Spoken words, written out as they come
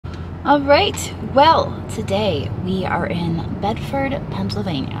Alright, well, today we are in Bedford,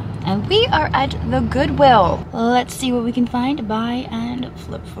 Pennsylvania, and we are at the Goodwill. Let's see what we can find, buy, and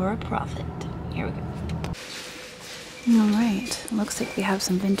flip for a profit. Here we go. Alright, looks like we have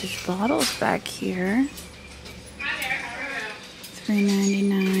some vintage bottles back here.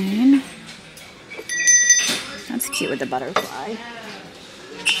 $3.99. That's cute with the butterfly.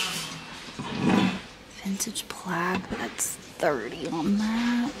 Vintage plaque, but that's $30 on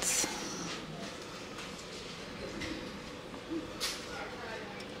that.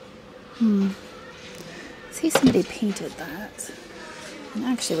 See, somebody painted that. And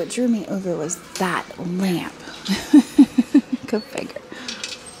actually what drew me over was that lamp. Go figure.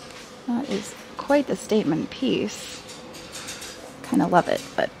 That is quite the statement piece. Kind of love it,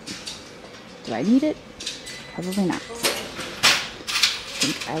 but do I need it? Probably not. I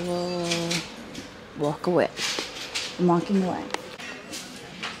think I will walk away. I'm walking away.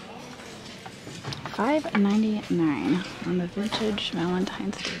 $5.99 on the vintage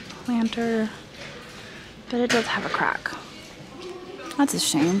Valentine's Day planter, but it does have a crack. That's a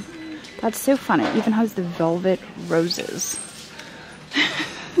shame. That's so fun. It even has the velvet roses.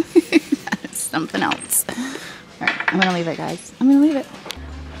 That is something else. Alright, I'm gonna leave it, guys. I'm gonna leave it.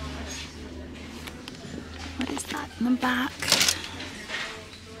 What is that in the back?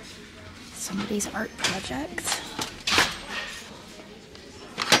 Somebody's art project.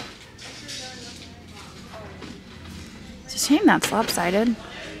 It's a shame that's lopsided.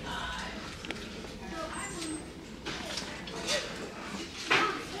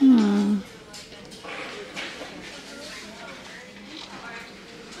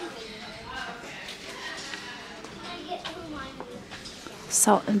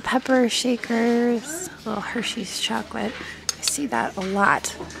 Salt and pepper shakers, little Hershey's chocolate. I see that a lot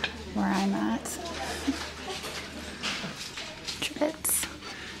where I'm at. Trits.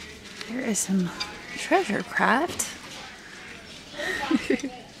 There is some treasure craft.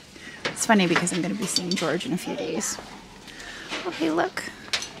 It's funny because I'm going to be seeing George in a few days. Okay, look.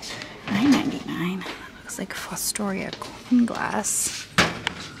 $9.99. Looks like Fostoria coin glass.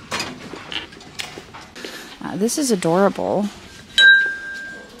 This is adorable.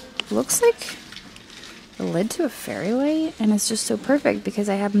 Looks like the lid to a fairy light, and it's just so perfect because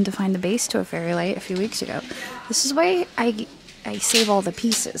I happened to find the base to a fairy light a few weeks ago. This is why I save all the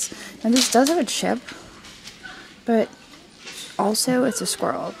pieces. And this does have a chip, but also it's a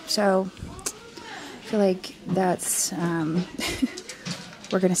squirrel, so I feel like that's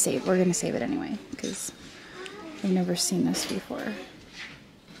we're gonna save it anyway because I've never seen this before.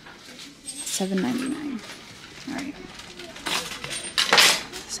 $7.99. All right.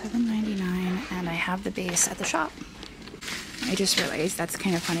 $7.99, and I have the base at the shop. I just realized that's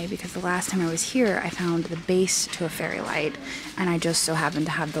kind of funny because the last time I was here I found the base to a fairy light and I just so happened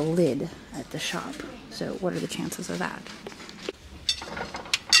to have the lid at the shop. So what are the chances of that?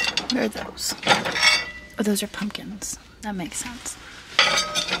 What are those? Oh, those are pumpkins. That makes sense.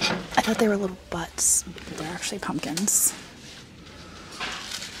 I thought they were little butts, but they're actually pumpkins.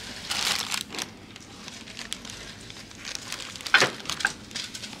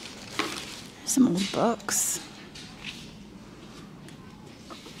 Some old books.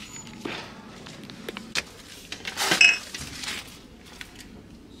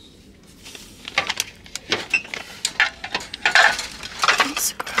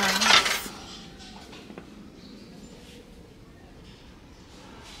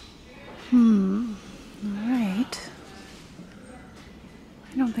 Alright.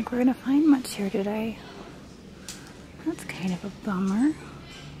 I don't think we're gonna find much here today. That's kind of a bummer.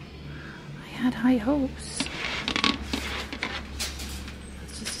 I had high hopes.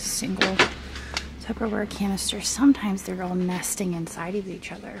 It's just a single Tupperware canister. Sometimes they're all nesting inside of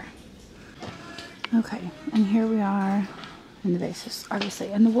each other. Okay, and here we are in the bases,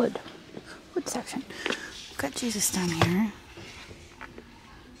 obviously, in the wood section. We've got Jesus down here.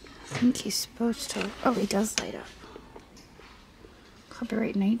 I think he's supposed to, oh, he does light up.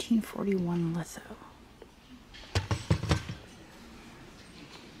 Copyright 1941 litho.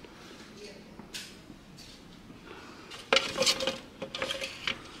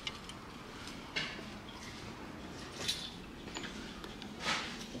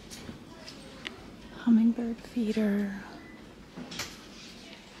 Hummingbird feeder.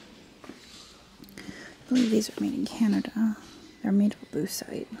 I believe these are made in Canada. They're made of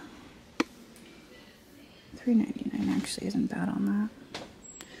lucite. $3.99 actually isn't bad on that.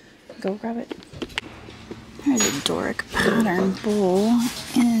 Go grab it. There's a Doric pattern bowl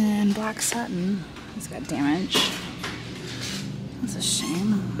in black satin. It's got damage. That's a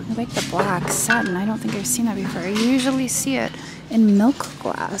shame. I like the black satin. I don't think I've seen that before. I usually see it in milk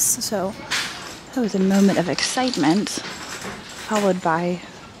glass. So that was a moment of excitement, followed by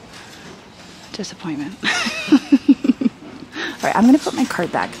disappointment. All right, I'm gonna put my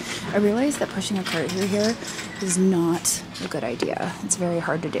cart back. I realized that pushing a cart through here is not a good idea. It's very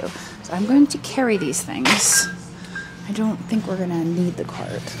hard to do. So I'm going to carry these things. I don't think we're gonna need the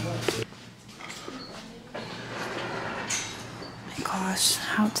cart. My gosh,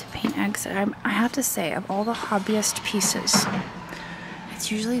 how to paint eggs. I have to say, of all the hobbyist pieces,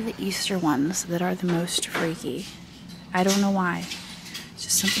 it's usually the Easter ones that are the most freaky. I don't know why. It's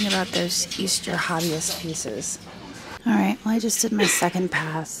just something about those Easter hobbyist pieces. All right, well, I just did my second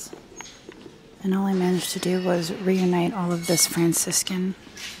pass, and all I managed to do was reunite all of this Franciscan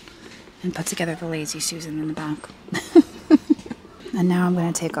and put together the Lazy Susan in the back. And now I'm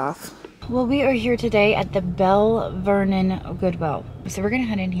gonna take off. Well, we are here today at the Bell Vernon Goodwill. So we're gonna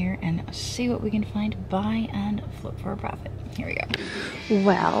head in here and see what we can find, buy and flip for a profit. Here we go.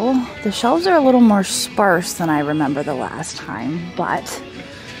 Well, the shelves are a little more sparse than I remember the last time, but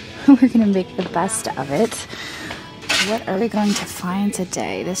we're gonna make the best of it. What are we going to find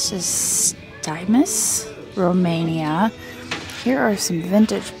today? This is Stymus, Romania. Here are some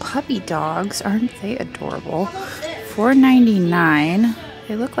vintage puppy dogs. Aren't they adorable? $4.99.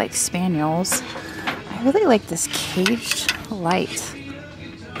 They look like spaniels. I really like this caged light.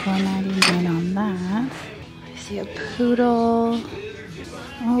 $4.99 on that. I see a poodle.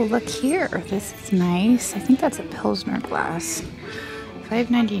 Oh, look here. This is nice. I think that's a Pilsner glass.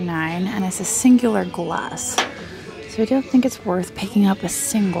 $5.99, and it's a singular glass. So I don't think it's worth picking up a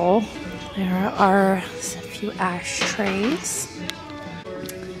single. There are a few ashtrays.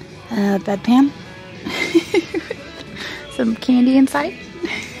 A bedpan. Some candy inside.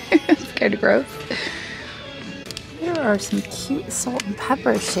 It's kind of gross. There are some cute salt and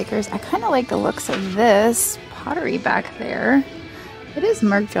pepper shakers. I kind of like the looks of this pottery back there. It is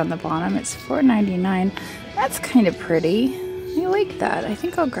marked on the bottom. It's $4.99. That's kind of pretty. I like that. I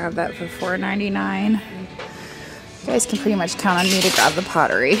think I'll grab that for $4.99. You guys can pretty much count on me to grab the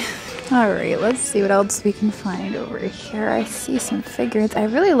pottery. Alright, let's see what else we can find over here. I see some figurines. I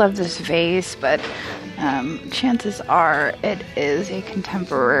really love this vase, but chances are it is a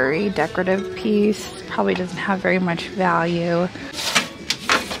contemporary decorative piece. Probably doesn't have very much value.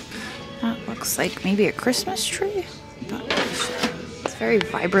 That looks like maybe a Christmas tree. Not really sure. It's very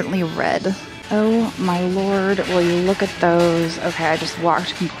vibrantly red. Oh my lord, will you look at those? Okay, I just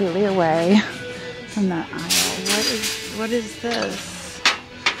walked completely away from that aisle. What is this?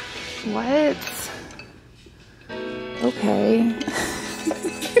 What? Okay.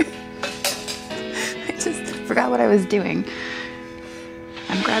 I just forgot what I was doing.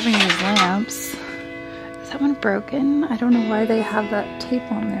 I'm grabbing these lamps. Is that one broken? I don't know why they have that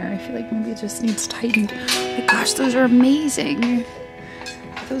tape on there. I feel like maybe it just needs tightened. Oh my gosh, those are amazing.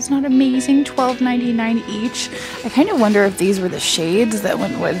 Are those not amazing? $12.99 each. I kind of wonder if these were the shades that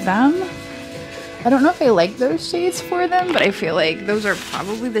went with them. I don't know if I like those shades for them, but I feel like those are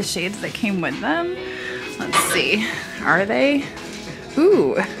probably the shades that came with them. Let's see. Are they?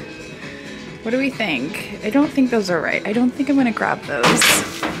 Ooh. What do we think? I don't think those are right. I don't think I'm gonna grab those.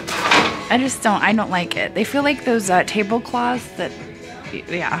 I don't like it. They feel like those tablecloths that,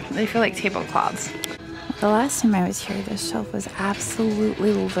 yeah, they feel like tablecloths. The last time I was here, this shelf was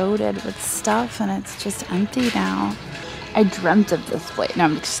absolutely loaded with stuff, and it's just empty now. I dreamt of this place. No,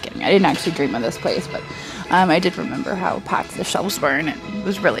 I'm just kidding. I didn't actually dream of this place, but I did remember how packed the shelves were, and it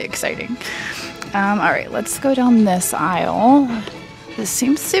was really exciting. All right, let's go down this aisle. This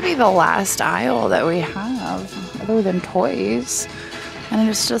seems to be the last aisle that we have, other than toys. And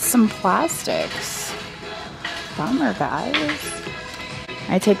it's just some plastics. Bummer, guys.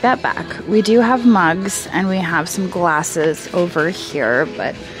 I take that back. We do have mugs, and we have some glasses over here,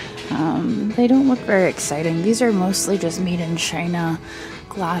 but they don't look very exciting. These are mostly just made in China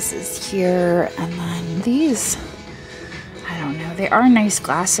glasses here, and then these, I don't know, they are nice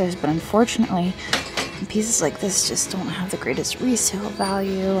glasses, but unfortunately pieces like this just don't have the greatest resale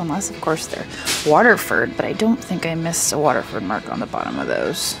value, unless of course they're Waterford, but I don't think I missed a Waterford mark on the bottom of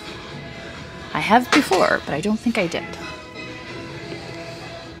those. I have before, but I don't think I did.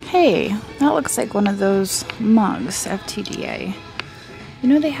 Hey, that looks like one of those mugs, FTDA. You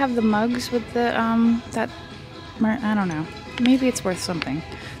know they have the mugs with the, I don't know. Maybe it's worth something.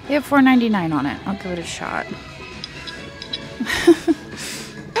 They have $4.99 on it. I'll give it a shot.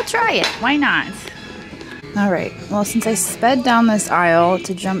 We'll try it. Why not? Alright, well, since I sped down this aisle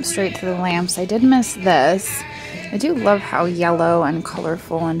to jump straight to the lamps, I did miss this. I do love how yellow and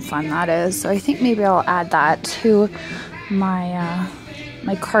colorful and fun that is, so I think maybe I'll add that to my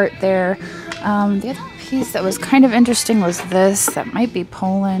my cart there. The other piece that was kind of interesting was this. That might be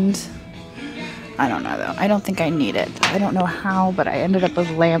Poland. I don't know though. I don't think I need it. I don't know how, but I ended up with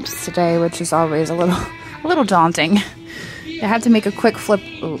lamps today, which is always a little daunting. I had to make a quick flip.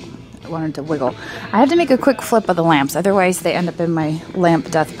 Ooh, I wanted to wiggle. I had to make a quick flip of the lamps, otherwise they end up in my lamp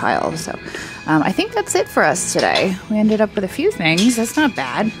death pile. So I think that's it for us today. We ended up with a few things. That's not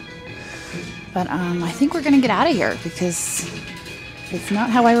bad. But I think we're gonna get out of here because it's not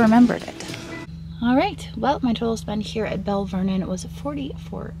how I remembered it. All right, well, my total spend here at Belle Vernon was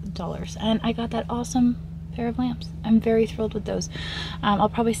 $44, and I got that awesome pair of lamps. I'm very thrilled with those. I'll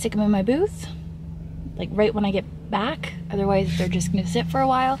probably stick them in my booth, like right when I get back. Otherwise, they're just gonna sit for a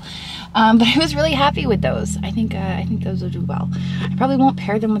while. But I was really happy with those. I think those will do well. I probably won't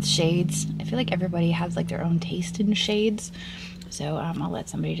pair them with shades. I feel like everybody has like their own taste in shades. So I'll let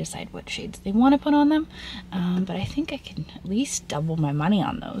somebody decide what shades they want to put on them. But I think I can at least double my money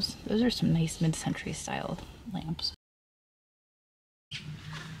on those. Those are some nice mid-century style lamps.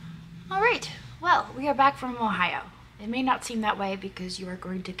 All right, well, we are back from Ohio. It may not seem that way because you are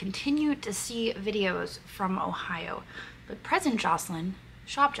going to continue to see videos from Ohio. But present Jocelyn,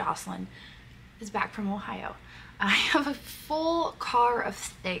 Shop Jocelyn, is back from Ohio. I have a full car of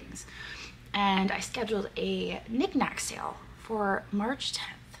things, and I scheduled a Niknax sale for March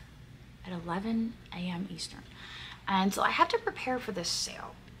 10th at 11 a.m. Eastern. And so I have to prepare for this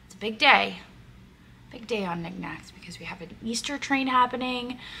sale. It's a big day on Niknax because we have an Easter train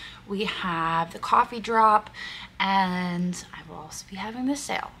happening, we have the coffee drop, and I will also be having this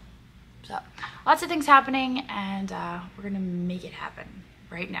sale. So lots of things happening, and we're gonna make it happen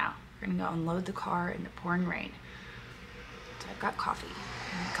right now. We're gonna go unload the car in the pouring rain. So I've got coffee.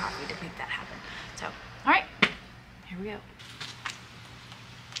 I need coffee to make that happen. So, all right, here we go.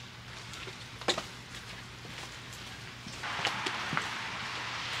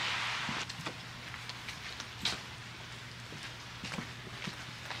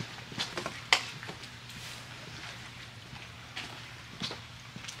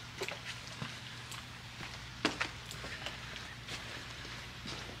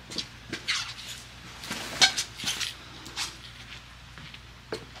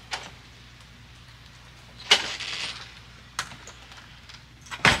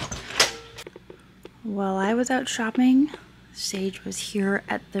 While I was out shopping, Sage was here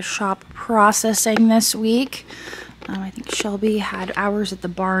at the shop processing this week. I think Shelby had hours at the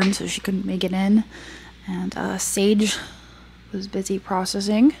barn, so she couldn't make it in. And Sage was busy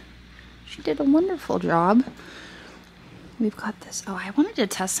processing. She did a wonderful job. We've got this. Oh, I wanted to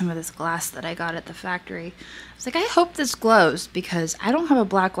test some of this glass that I got at the factory. I was like, I hope this glows because I don't have a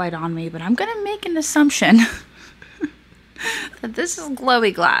black light on me, but I'm going to make an assumption that this is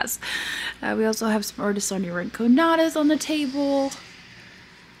glowy glass. We also have some Artisonia Rinconatas on the table.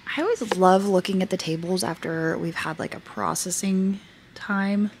 I always love looking at the tables after we've had like a processing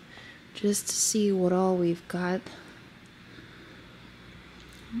time, just to see what all we've got.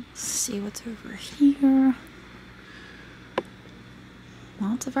 Let's see what's over here.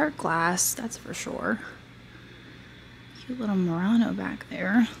 Lots of art glass, that's for sure. Cute little Murano back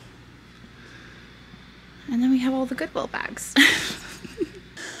there. And then we have all the Goodwill bags.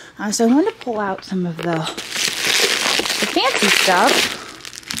 So I'm going to pull out some of the fancy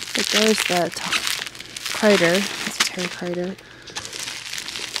stuff. Like there's the Kreider. That's a Terry Kreider.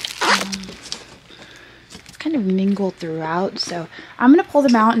 It's kind of mingled throughout. So I'm going to pull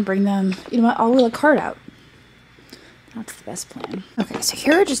them out and bring them. You know what? I'll wheel a cart out. That's the best plan. Okay, so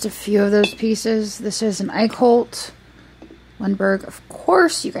here are just a few of those pieces. This is an Eichholt Lundberg. Of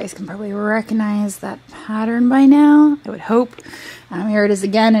course, you guys can probably recognize that pattern by now, I would hope. Here it is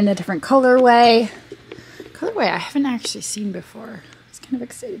again in a different colorway. Colorway I haven't actually seen before. I was kind of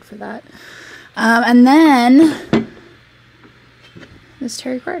excited for that. And then this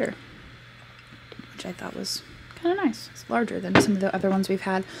Terry Kreider, which I thought was kind of nice. It's larger than some of the other ones we've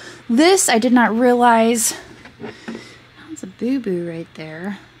had. This I did not realize. That's a boo-boo right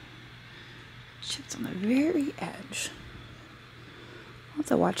there. Chips on the very edge. I'll have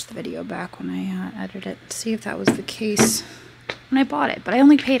to watch the video back when I edit it to see if that was the case when I bought it. But I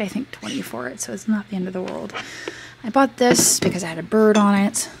only paid, I think, $20 for it, so it's not the end of the world. I bought this because I had a bird on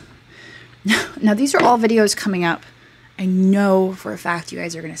it. Now, these are all videos coming up. I know for a fact you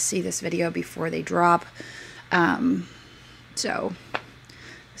guys are going to see this video before they drop. So,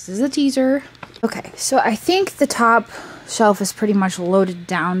 this is a teaser. Okay, so I think the top shelf is pretty much loaded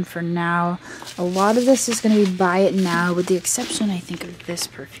down for now. A lot of this is going to be buy it now, with the exception, I think, of this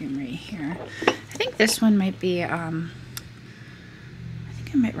perfume right here. I think this one might be, I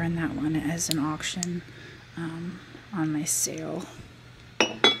think I might run that one as an auction on my sale.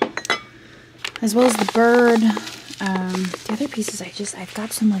 as well as the bird. The other pieces, I've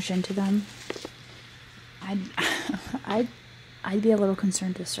got so much into them. I'd be a little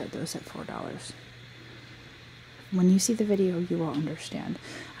concerned to start those at $4. When you see the video, you will understand.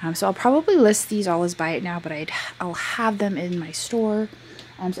 So I'll probably list these all as buy it now, but I'll have them in my store.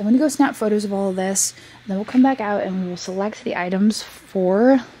 So I'm going to go snap photos of all of this. Then we'll come back out and we will select the items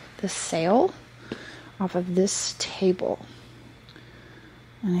for the sale off of this table.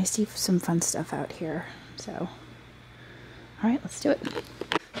 And I see some fun stuff out here. So, all right, let's do it.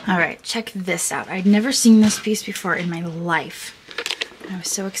 All right, check this out. I'd never seen this piece before in my life. And I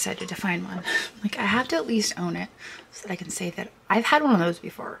was so excited to find one. Like, I have to at least own it so that I can say that I've had one of those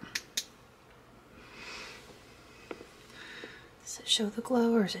before. Does it show the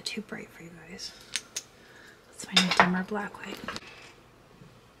glow or is it too bright for you guys? Let's find a dimmer black light.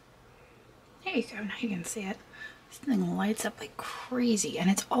 There you go, now you can see it. This thing lights up like crazy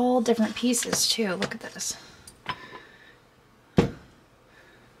and it's all different pieces too. Look at this.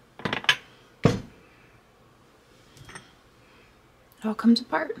 It all comes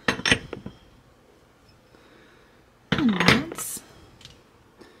apart. And that's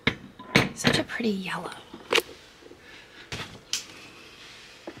such a pretty yellow.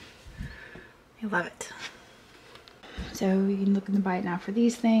 I love it. So you can look in the buy it now for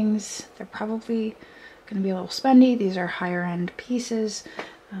these things. They're probably going to be a little spendy. These are higher end pieces.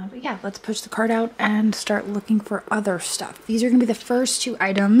 But yeah, let's push the cart out and start looking for other stuff. These are going to be the first 2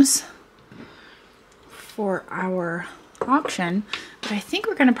 items for our auction, but I think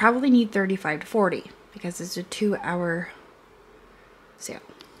we're going to probably need 35 to 40 because it's a 2-hour sale.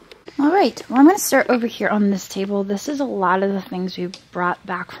 All right, well, I'm going to start over here on this table. This is a lot of the things we brought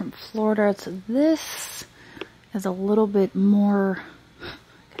back from Florida. So this is a little bit more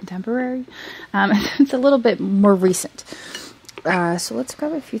contemporary. It's a little bit more recent. So let's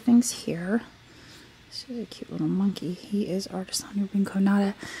grab a few things here. This is a cute little monkey. He is Artisanio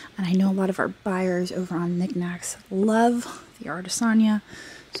Rinconata, and I know a lot of our buyers over on Niknax love the Artisania,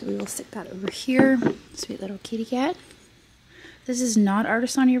 so we will stick that over here. Sweet little kitty cat. This is not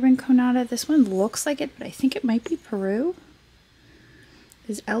Artisanio Rinconata. This one looks like it, but I think it might be Peru.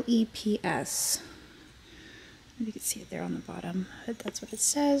 It's LEPS. You can see it there on the bottom, but that's what it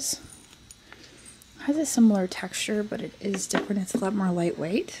says. It has a similar texture, but it is different. It's a lot more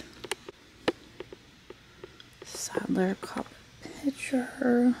lightweight. Sadler copper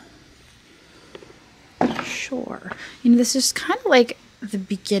pitcher. Sure. You know, this is kind of like the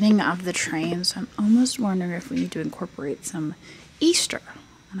beginning of the train, so I'm almost wondering if we need to incorporate some Easter.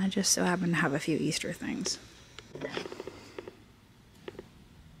 And I just so happen to have a few Easter things.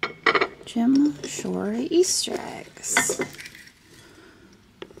 Jim Shore Easter eggs.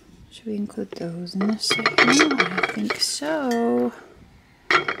 Should we include those in this segment? I think so.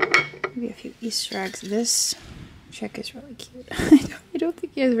 Maybe a few Easter eggs. This chick is really cute. I don't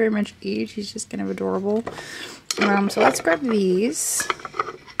think he has very much age. He's just kind of adorable. So let's grab these.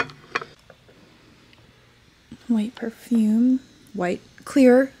 White perfume. White,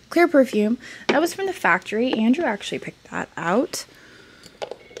 clear perfume. That was from the factory. Andrew actually picked that out.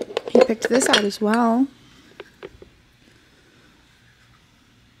 He picked this out as well.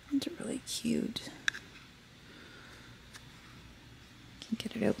 It's really cute. Can't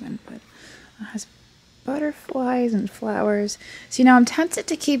get it open, but it has butterflies and flowers. See, now I'm tempted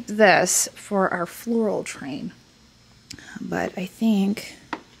to keep this for our floral train, but I think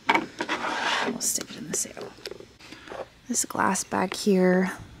we'll stick it in the sale. This glass bag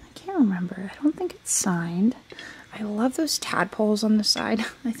here, I can't remember. I don't think it's signed. I love those tadpoles on the side.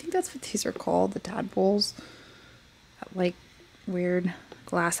 I think that's what these are called, the tadpoles. That, like, weird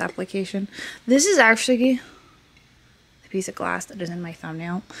glass application. This is actually the piece of glass that is in my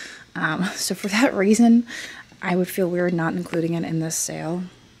thumbnail. So for that reason, I would feel weird not including it in this sale.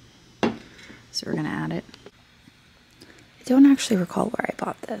 So we're going to add it. I don't actually recall where I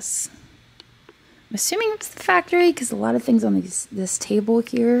bought this. I'm assuming it's the factory because a lot of things on this table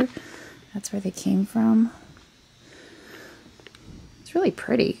here, that's where they came from. It's really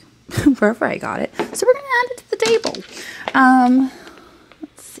pretty wherever I got it. So we're going to add it to the table.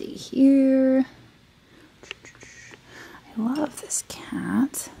 Let's see here. I love this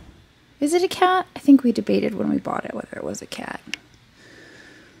cat. Is it a cat? I think we debated when we bought it whether it was a cat.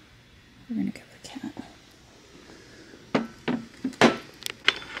 We're going to go with cat.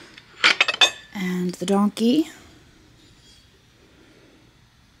 And the donkey.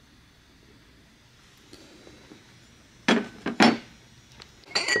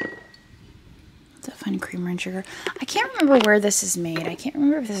 creamer and sugar. I can't remember where this is made. I can't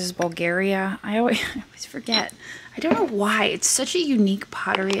remember if this is Bulgaria. I always forget. I don't know why. It's such a unique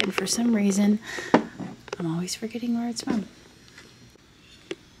pottery, and for some reason, I'm always forgetting where it's from.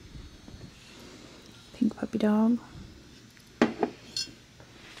 Pink puppy dog.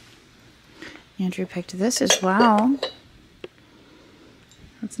 Andrew picked this as well.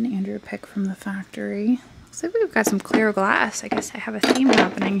 That's an Andrew pick from the factory. Looks like we've got some clear glass. I guess I have a theme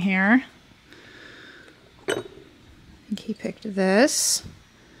happening here. I think he picked this.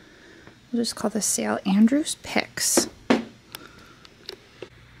 We'll just call this sale Andrew's Picks.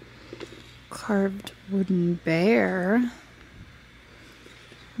 Carved wooden bear.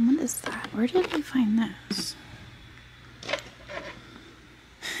 What is that? Where did we find this?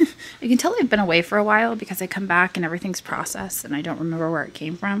 You can tell I've been away for a while because I come back and everything's processed and I don't remember where it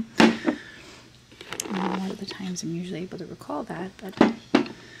came from. A lot of the times I'm usually able to recall that, but I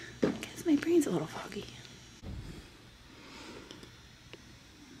guess my brain's a little foggy.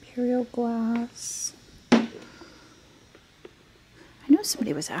 Imperial glass. I know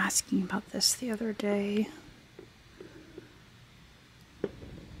somebody was asking about this the other day.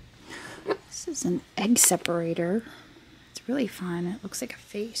 This is an egg separator. It's really fun. It looks like a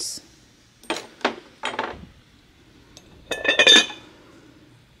face.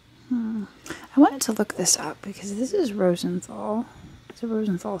 I wanted to look this up because this is Rosenthal. There's a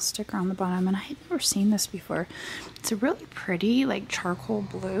Rosenthal sticker on the bottom, and I had never seen this before. It's a really pretty, like, charcoal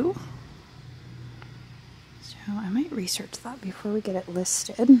blue. So I might research that before we get it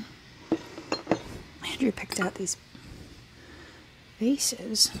listed. Andrew picked out these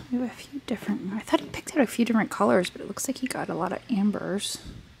vases. We have a few different, I thought he picked out a few different colors, but it looks like he got a lot of ambers.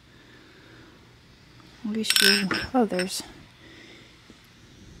 At least oh, there's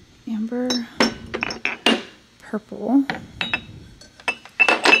amber, purple,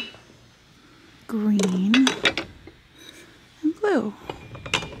 green, and blue.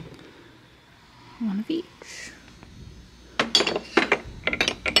 One of each.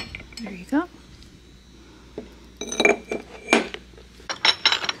 There you go.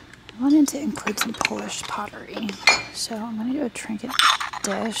 I wanted to include some Polish pottery, so I'm going to do a trinket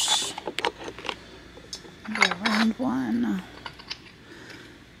dish. Maybe a round one.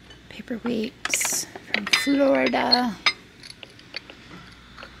 Paperweights from Florida.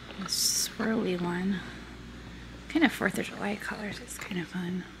 A swirly one. Kind of 4th of July colors. It's kind of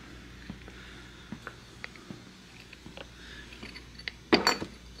fun.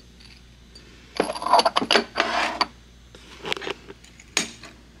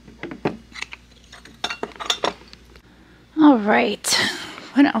 All right.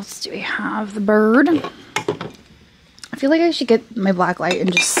 What else do we have? The bird. I feel like I should get my black light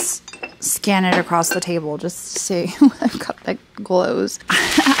and just scan it across the table just to see what I've got that glows.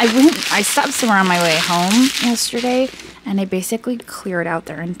 I stopped somewhere on my way home yesterday and I basically cleared out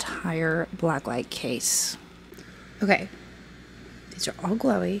their entire black light case. Okay, these are all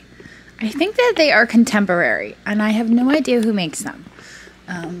glowy. I think that they are contemporary and I have no idea who makes them.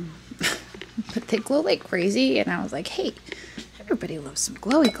 But they glow like crazy and I was like, hey, everybody loves some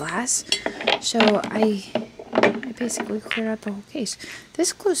glowy glass. So I basically cleared out the whole case.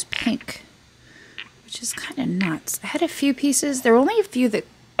 This glows pink, which is kind of nuts. I had a few pieces. There were only a few that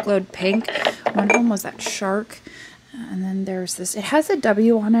glowed pink. One of them was that shark. And then there's this. It has a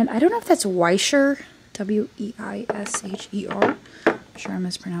W on it. I don't know if that's Weisher. W-E-I-S-H-E-R. I'm sure I'm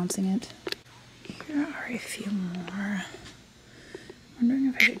mispronouncing it. Here are a few more. I'm wondering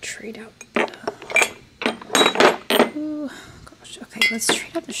if I should trade out the... Ooh, gosh. Okay, let's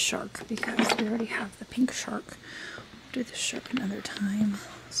trade out the shark because we already have the pink shark. We'll do the shark another time.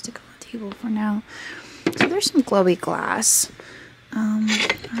 Stick on the table for now. So there's some glowy glass.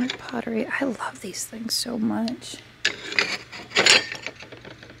 Art pottery. I love these things so much. I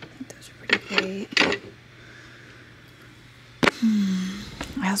think those are pretty great.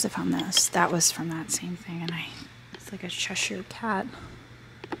 I also found this. That was from that same thing, and it's like a Cheshire cat.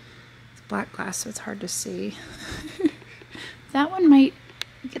 It's black glass, so it's hard to see. That one might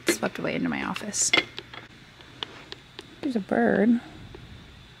get swept away into my office. There's a bird.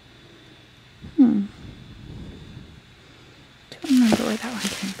 Don't remember where that one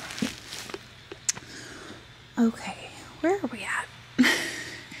came from. Okay, where are we at?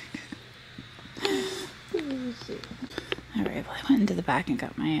 Alright, well I went into the back and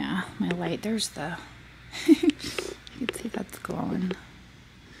got my my light. There's the you can see that's glowing.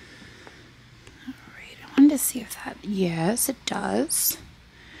 Alright, I wanted to see if that, yes it does.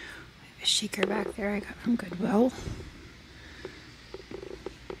 I have a shaker back there I got from Goodwill.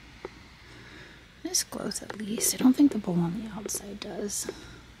 This glows at least. I don't think the bowl on the outside does.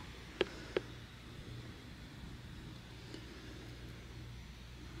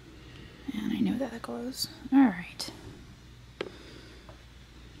 that glows. Alright.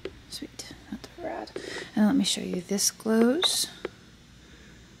 Sweet. That's rad. And let me show you, this glows.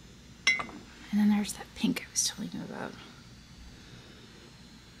 And then there's that pink I was telling you about.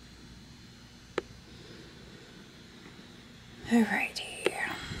 Alrighty.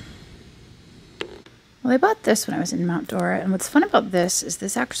 Well, I bought this when I was in Mount Dora, and what's fun about this is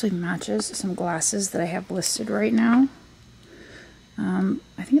this actually matches some glasses that I have listed right now.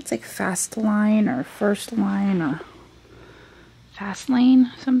 I think it's like Fast Line or First Line or Fast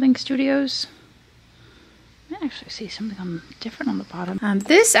Lane something studios. I might actually see something different on the bottom.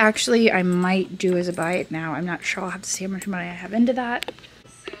 This actually I might do as a buy it now. I'm not sure. I'll have to see how much money I have into that.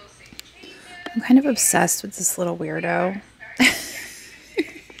 I'm kind of obsessed with this little weirdo.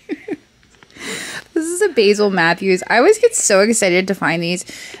 This is a Basil Matthews. I always get so excited to find these.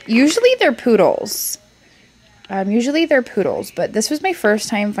 Usually they're poodles. But this was my first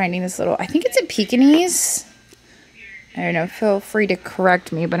time finding this little, I think it's a Pekingese. I don't know, feel free to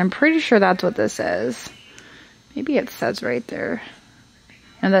correct me, but I'm pretty sure that's what this is. Maybe it says right there.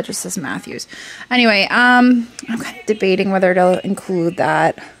 No, that just says Matthews. Anyway, I'm kind of debating whether to include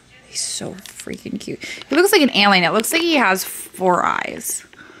that. He's so freaking cute. He looks like an alien. It looks like he has 4 eyes.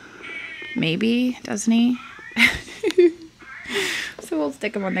 Maybe, doesn't he? So we'll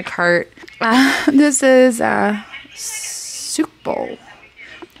stick him on the cart. This is a soup bowl.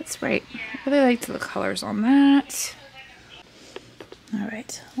 That's right. I really liked the colors on that.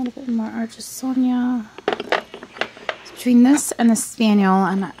 Alright, a little bit more Argisonia. So between this and the Spaniel,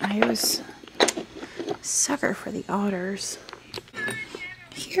 and I was a sucker for the otters.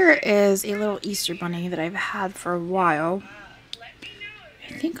 Here is a little Easter bunny that I've had for a while.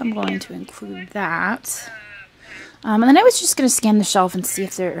 I think I'm going to include that. And then I was just going to scan the shelf and see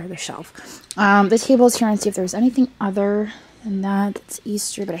if the tables here and see if there's anything other than that that's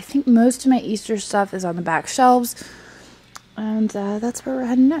Easter. But I think most of my Easter stuff is on the back shelves. And that's where we're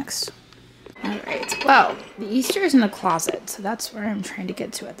heading next. Alright, well, the Easter is in the closet. So that's where I'm trying to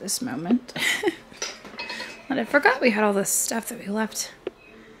get to at this moment. But I forgot we had all this stuff that we left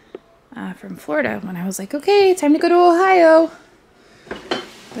from Florida when I was like, okay, time to go to Ohio.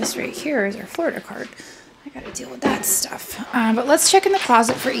 This right here is our Florida card. I gotta deal with that stuff. But let's check in the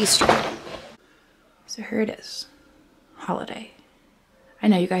closet for Easter. So here it is. Holiday. I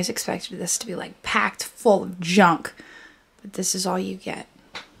know you guys expected this to be like packed full of junk, but this is all you get.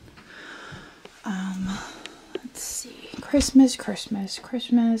 Let's see. Christmas,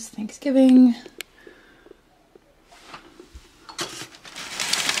 Thanksgiving. This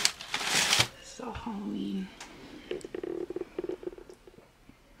is all Halloween.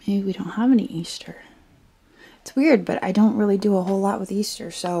 Maybe we don't have any Easter. It's weird, but I don't really do a whole lot with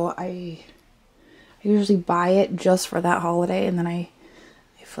Easter, so I usually buy it just for that holiday, and then I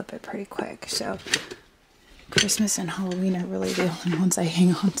flip it pretty quick. So Christmas and Halloween are really the only ones I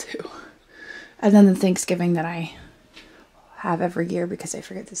hang on to. And then the Thanksgiving that I have every year because I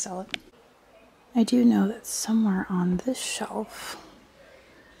forget to sell it. I do know that somewhere on this shelf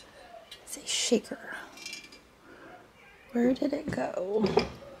is a shaker. Where did it go?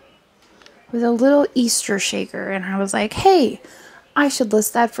 It was a little Easter shaker, and I was like, hey, I should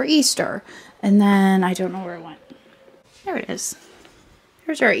list that for Easter. And then I don't know where it went. There it is.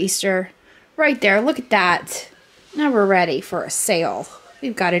 There's our Easter. Right there. Look at that. Now we're ready for a sale.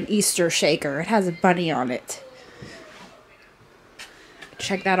 We've got an Easter shaker. It has a bunny on it.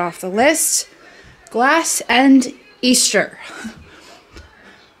 Check that off the list. Glass and Easter.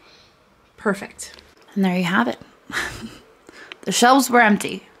 Perfect. And there you have it. The shelves were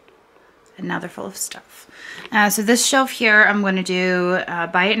empty. And now they're full of stuff. So this shelf here, I'm going to do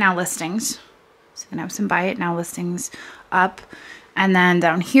buy it now listings. So I'm going to have some buy it now listings up. And then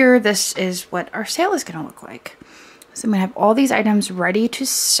down here, this is what our sale is going to look like. So I'm going to have all these items ready to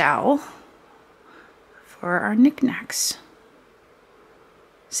sell for our Niknax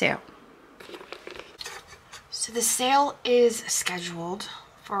sale. So the sale is scheduled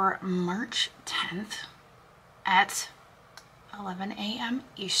for March 10th at 11 a.m.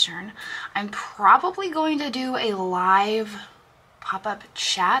 Eastern. I'm probably going to do a live pop-up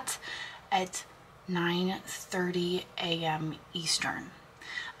chat at 9:30 a.m. Eastern,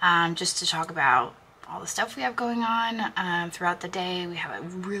 just to talk about all the stuff we have going on throughout the day. We have a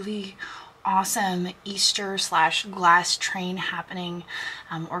really awesome Easter / glass train happening,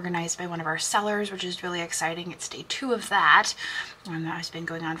 organized by one of our sellers, which is really exciting. It's day 2 of that. That has been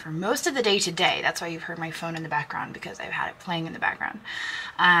going on for most of the day today. That's why you've heard my phone in the background, because I've had it playing in the background.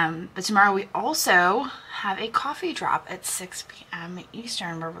 But tomorrow we also have a coffee drop at 6 p.m.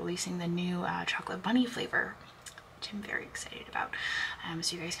 Eastern. We're releasing the new chocolate bunny flavor which I'm very excited about.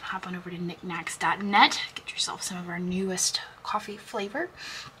 So you guys can hop on over to Niknax.net, get yourself some of our newest coffee flavor.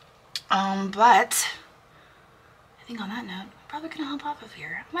 But I think on that note, I'm probably gonna hop off of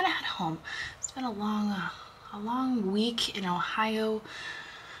here. I'm gonna head home. It's been a long week in Ohio,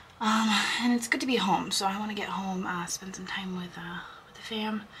 and it's good to be home. So I want to get home, spend some time with the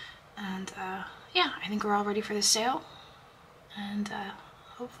fam, and yeah, I think we're all ready for the sale, and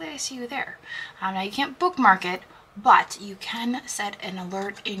hopefully I see you there. Now you can't bookmark it, but you can set an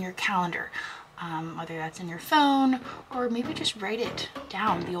alert in your calendar, whether that's in your phone or maybe just write it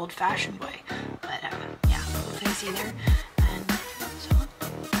down the old-fashioned way. But yeah, hopefully I see you there.